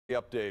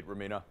The update,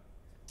 Ramina.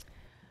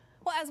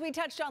 Well, as we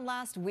touched on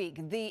last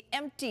week, the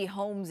empty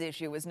homes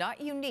issue is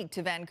not unique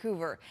to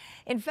Vancouver.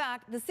 In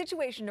fact, the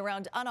situation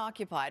around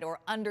unoccupied or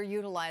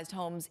underutilized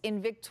homes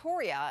in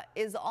Victoria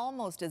is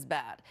almost as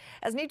bad.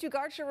 As Neetu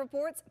Garcha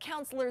reports,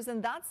 councillors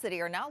in that city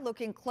are now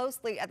looking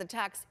closely at the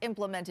tax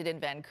implemented in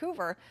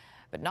Vancouver,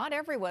 but not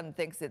everyone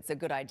thinks it's a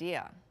good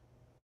idea.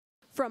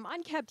 From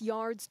unkept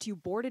yards to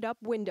boarded up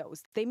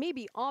windows, they may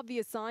be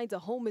obvious signs a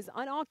home is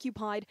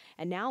unoccupied,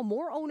 and now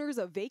more owners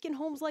of vacant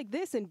homes like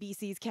this in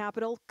BC's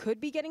capital could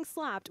be getting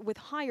slapped with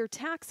higher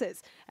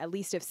taxes, at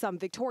least if some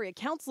Victoria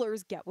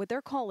councillors get what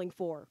they're calling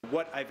for.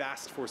 What I've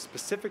asked for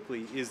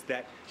specifically is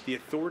that the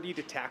authority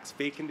to tax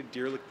vacant and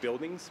derelict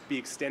buildings be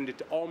extended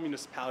to all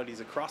municipalities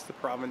across the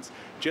province,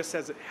 just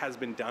as it has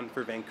been done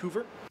for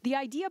Vancouver. The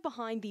idea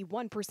behind the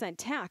 1%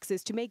 tax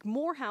is to make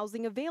more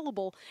housing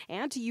available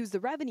and to use the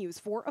revenues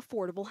for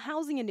affordable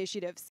housing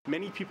initiatives.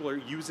 Many people are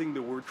using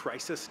the word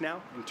crisis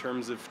now in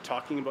terms of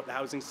talking about the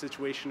housing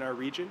situation in our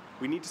region.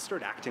 We need to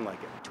start acting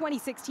like it.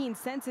 2016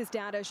 census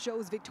data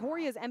shows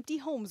Victoria's empty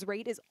homes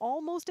rate is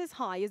almost as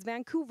high as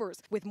Vancouver's,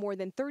 with more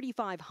than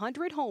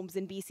 3,500 homes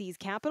in BC's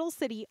capital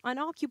city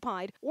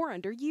unoccupied or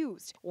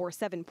underused, or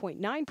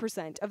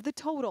 7.9% of the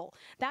total.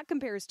 That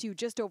compares to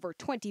just over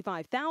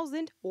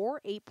 25,000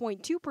 or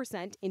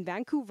 8.2% in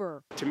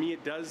Vancouver. To me,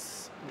 it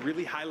does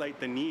really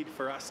highlight the need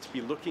for us to be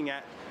looking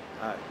at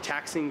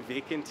taxing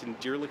vacant and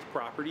derelict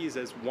properties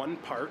as one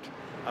part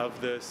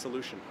of the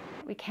solution.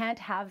 We can't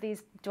have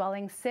these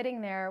dwellings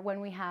sitting there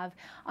when we have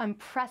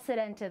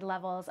unprecedented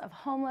levels of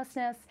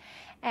homelessness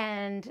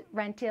and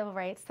rental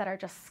rates that are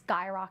just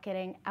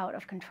skyrocketing out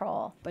of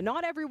control. But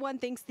not everyone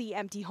thinks the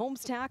empty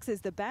homes tax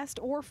is the best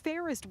or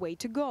fairest way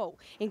to go,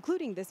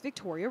 including this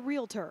Victoria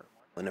realtor.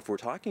 And if we're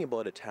talking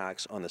about a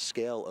tax on the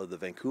scale of the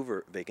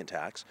Vancouver vacant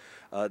tax,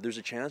 there's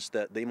a chance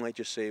that they might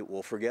just say,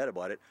 well, forget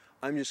about it.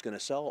 I'm just going to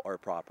sell our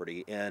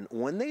property. And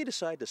when they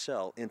decide to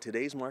sell in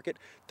today's market,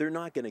 they're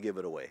not going to give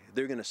it away.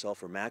 They're going to sell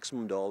for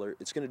maximum dollar.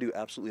 It's going to do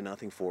absolutely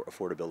nothing for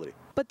affordability.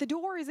 But the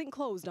door isn't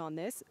closed on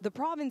this. The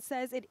province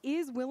says it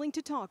is willing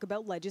to talk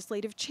about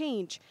legislative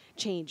change.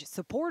 Change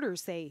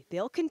supporters say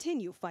they'll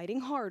continue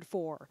fighting hard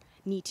for.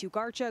 Neetu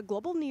Garcha,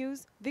 Global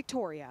News,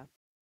 Victoria.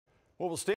 Well, we'll stay